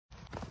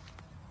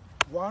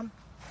1,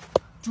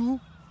 2,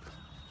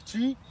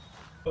 3.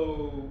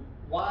 So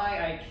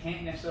why I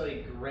can't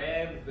necessarily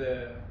grab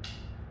the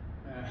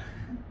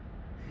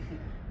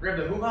grab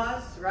the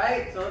hoo-has,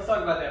 right? So let's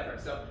talk about that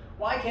first. So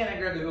why can't I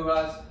grab the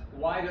hoo-has?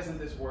 Why doesn't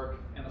this work?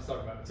 And let's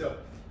talk about it. So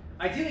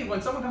ideally,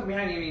 when someone comes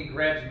behind me and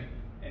grabs me,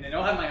 and they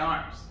don't have my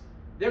arms,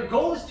 their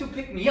goal is to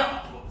pick me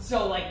up.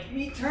 So like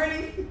me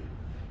turning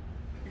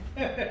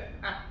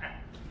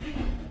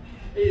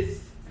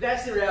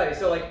that's the reality.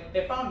 So like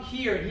if I'm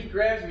here and he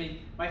grabs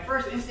me, my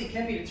first instinct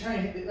can't be to turn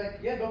and hit, like,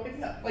 yeah, go pick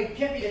me up. Like, it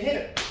can't be to hit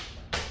him.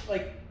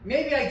 Like,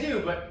 maybe I do,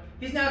 but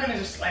he's not gonna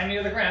just slam me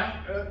to the ground.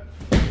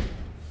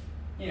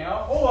 You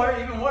know, or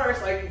even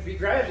worse, like if he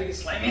grabs me, he can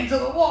slam me into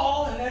the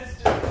wall, and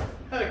that's just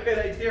not a good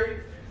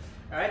idea.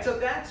 All right, so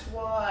that's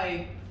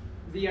why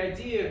the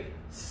idea of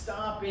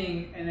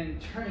stopping and then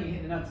turning and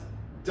hitting the nuts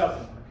doesn't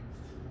work.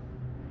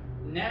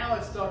 Now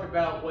let's talk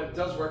about what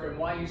does work and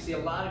why you see a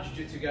lot of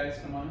jiu-jitsu guys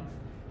come on.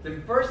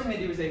 The first thing they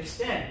do is they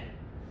extend.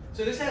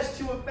 So this has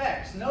two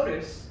effects.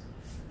 Notice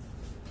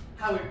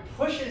how it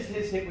pushes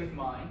his hip with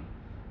mine,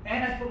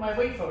 and I put my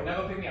weight forward.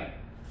 Now go pick me up.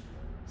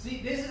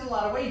 See, this is a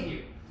lot of weight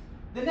here.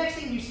 The next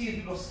thing you see is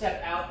people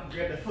step out and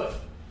grab the foot.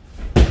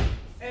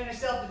 And in a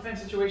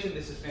self-defense situation,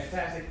 this is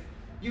fantastic.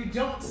 You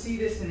don't see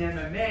this in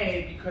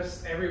MMA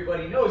because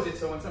everybody knows it,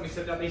 so when somebody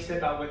steps out, they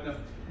step out with them.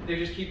 They're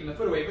just keeping the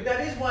foot away. But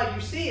that is why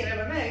you see in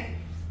MMA,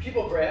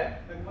 people grab,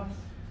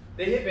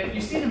 they hit me,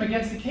 you see them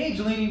against the cage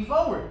leaning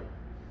forward.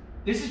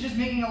 This is just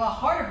making it a lot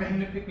harder for him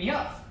to pick me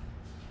up.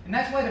 And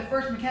that's why the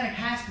first mechanic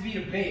has to be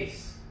to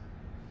base.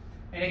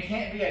 And it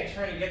can't be I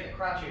turn and get the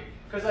crotch here.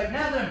 Because like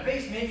now that I'm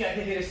base, maybe I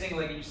can hit a single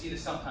leg, and you see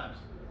this sometimes,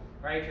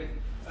 right?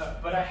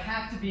 But I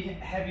have to be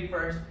heavy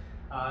first.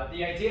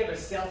 The idea of a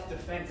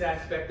self-defense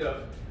aspect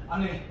of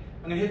I'm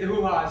gonna hit the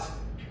hoo-has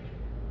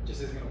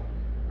just isn't gonna work.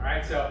 All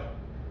right, so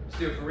let's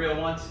do it for real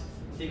once.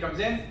 He comes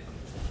in,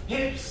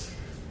 hips,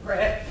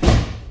 grab,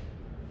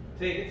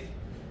 take it.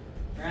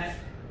 All right.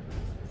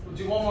 We'll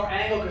do one more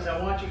angle because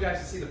I want you guys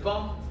to see the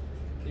bump.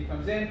 He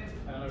comes in.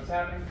 I don't know what's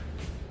happening.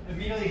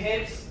 Immediately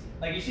hips.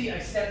 Like you see, I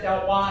stepped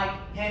out wide,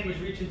 hand was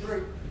reaching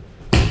through.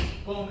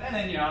 Boom, and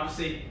then, you know,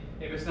 obviously,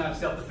 if it's not a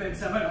self-defense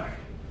seminar,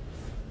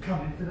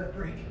 come in for that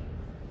break.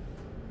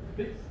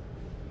 Peace.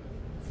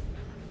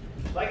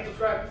 Like and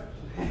subscribe.